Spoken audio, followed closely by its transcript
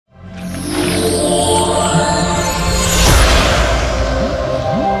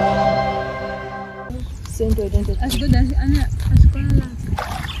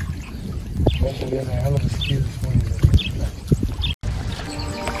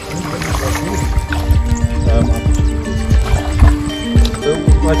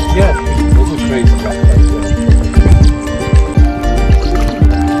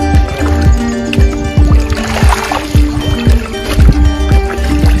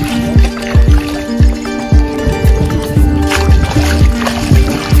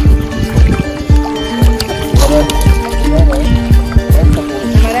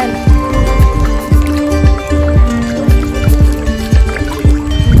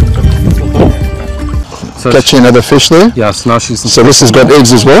So catching another fish there? Yes, now she's... So this has got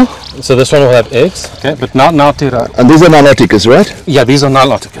eggs as well? So this one will have eggs, okay, but now Tira. And these are Niloticus, right? Yeah, these are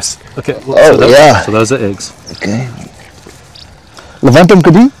Niloticus. Okay, well, oh, so those are eggs. Okay. Levantum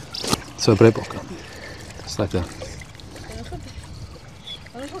kadi? So breipok. Just like that.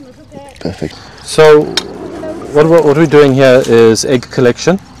 Perfect. So what we're doing here is egg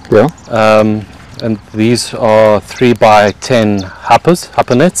collection. Yeah. And these are 3 by 10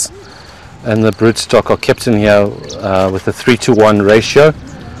 hopper nets. And the broodstock are kept in here with a 3-to-1 ratio,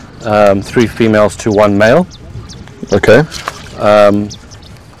 3 females to 1 male. Okay.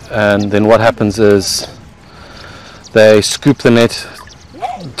 And then what happens is they scoop the net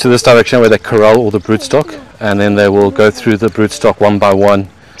to this direction where they corral all the broodstock, and then they will go through the broodstock one by one,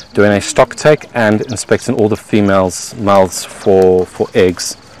 doing a stock take and inspecting all the females' mouths for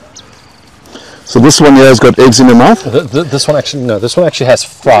eggs. So this one here has got eggs in the mouth? This one actually, no, this one actually has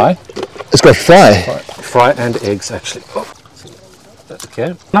fry. It's got fry? Fry and eggs actually. Oh.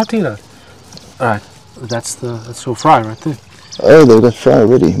 Okay, now Tino. Alright, that's your fry right there. Oh, they've got fry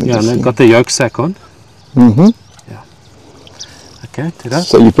already. Yeah, and they've got the yolk sac on. Mm-hmm. Yeah. Okay, Tino.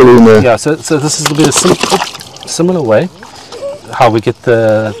 So you put it in there? Yeah, so this is a bit of similar way how we get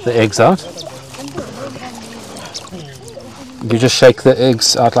the eggs out. You just shake the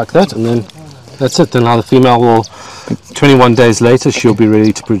eggs out like that, and then that's it. Then now the female will, 21 days later, she'll be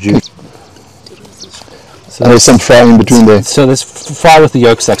ready to produce. So and there's some fry in between there. So there's fry with the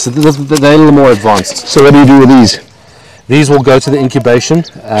yolk sac. So they're a little more advanced. So what do you do with these? These will go to the incubation.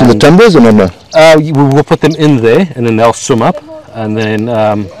 To the tumblers or no? We will put them in there, and then they'll swim up. And then,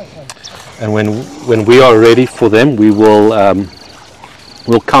 and when we are ready for them, we will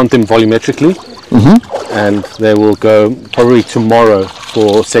we'll count them volumetrically, and they will go probably tomorrow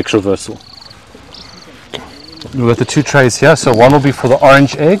for sex reversal. We've got the 2 trays here, so one will be for the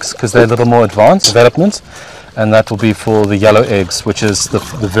orange eggs because they're a little more advanced development, and that will be for the yellow eggs, which is the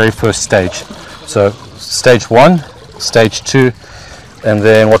very first stage. So stage 1, stage 2, and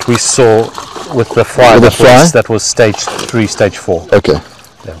then what we saw with the fry, that was stage 3, stage 4. Okay.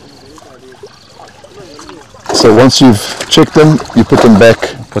 Yeah. So once you've checked them, you put them back?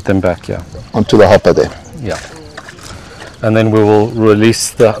 Put them back, yeah. Onto the hopper there? Yeah. And then we will release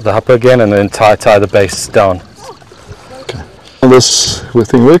the hopper again and then tie the base down. This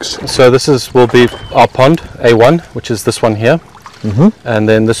thing works? So this will be our pond A1, which is this one here, and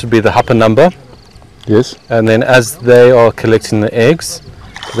then this would be the hopper number. Yes. And then as they are collecting the eggs,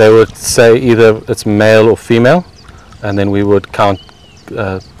 they would say either it's male or female, and then we would count,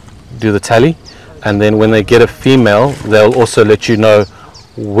 do the tally, and then when they get a female, they'll also let you know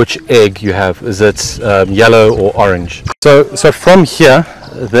which egg you have. Is it yellow or orange? So from here,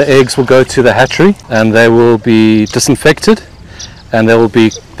 the eggs will go to the hatchery, and they will be disinfected. And they'll be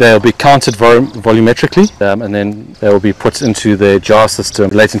counted volumetrically, and then they will be put into their jar system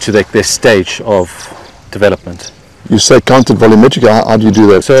relating to their stage of development. You say counted volumetrically, how do you do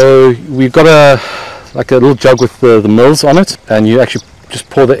that? So we've got a little jug with the mils on it, and you actually just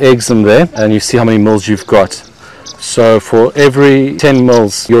pour the eggs in there and you see how many mils you've got. So for every 10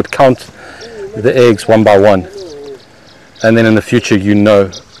 mils you would count the eggs one by one, and then in the future you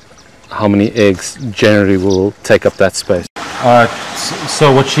know how many eggs generally will take up that space. Alright,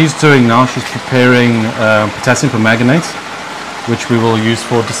 so what she's doing now, she's preparing potassium permanganate, which we will use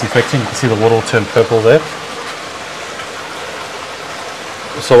for disinfecting. You can see the water will turn purple there.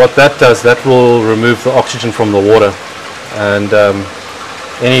 So what that does, that will remove the oxygen from the water, and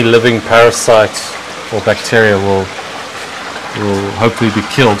any living parasite or bacteria will hopefully be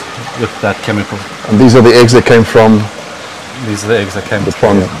killed with that chemical. And these are the eggs that came from? These are the eggs that came the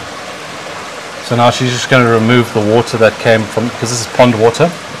pond. So now she's just going to remove the water that came from, because this is pond water.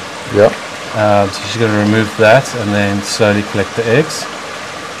 Yeah. So she's going to remove that and then slowly collect the eggs.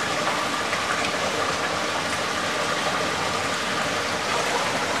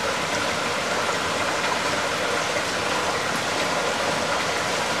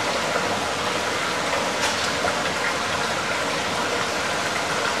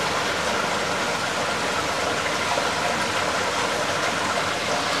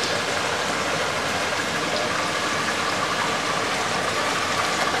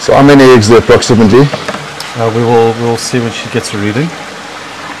 So how many eggs there approximately? We will see when she gets a reading.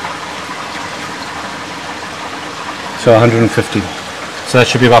 So 150. So that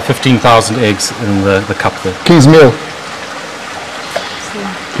should be about 15,000 eggs in the cup there. King's meal.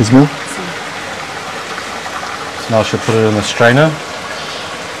 King's meal. So now she'll put it in the strainer.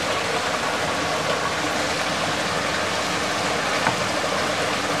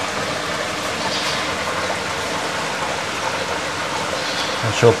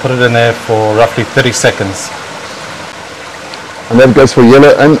 And she'll put it in there for roughly 30 seconds. And that goes for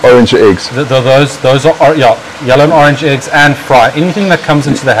yellow and orange eggs. Those are yellow and orange eggs and fry. Anything that comes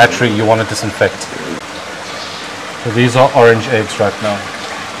into the hatchery you want to disinfect. So these are orange eggs right now.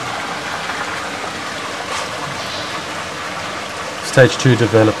 Stage 2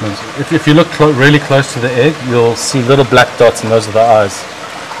 development. If you look really close to the egg, you'll see little black dots, and those are the eyes.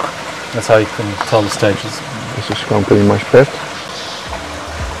 That's how you can tell the stages. This is gewoon pretty much prepped.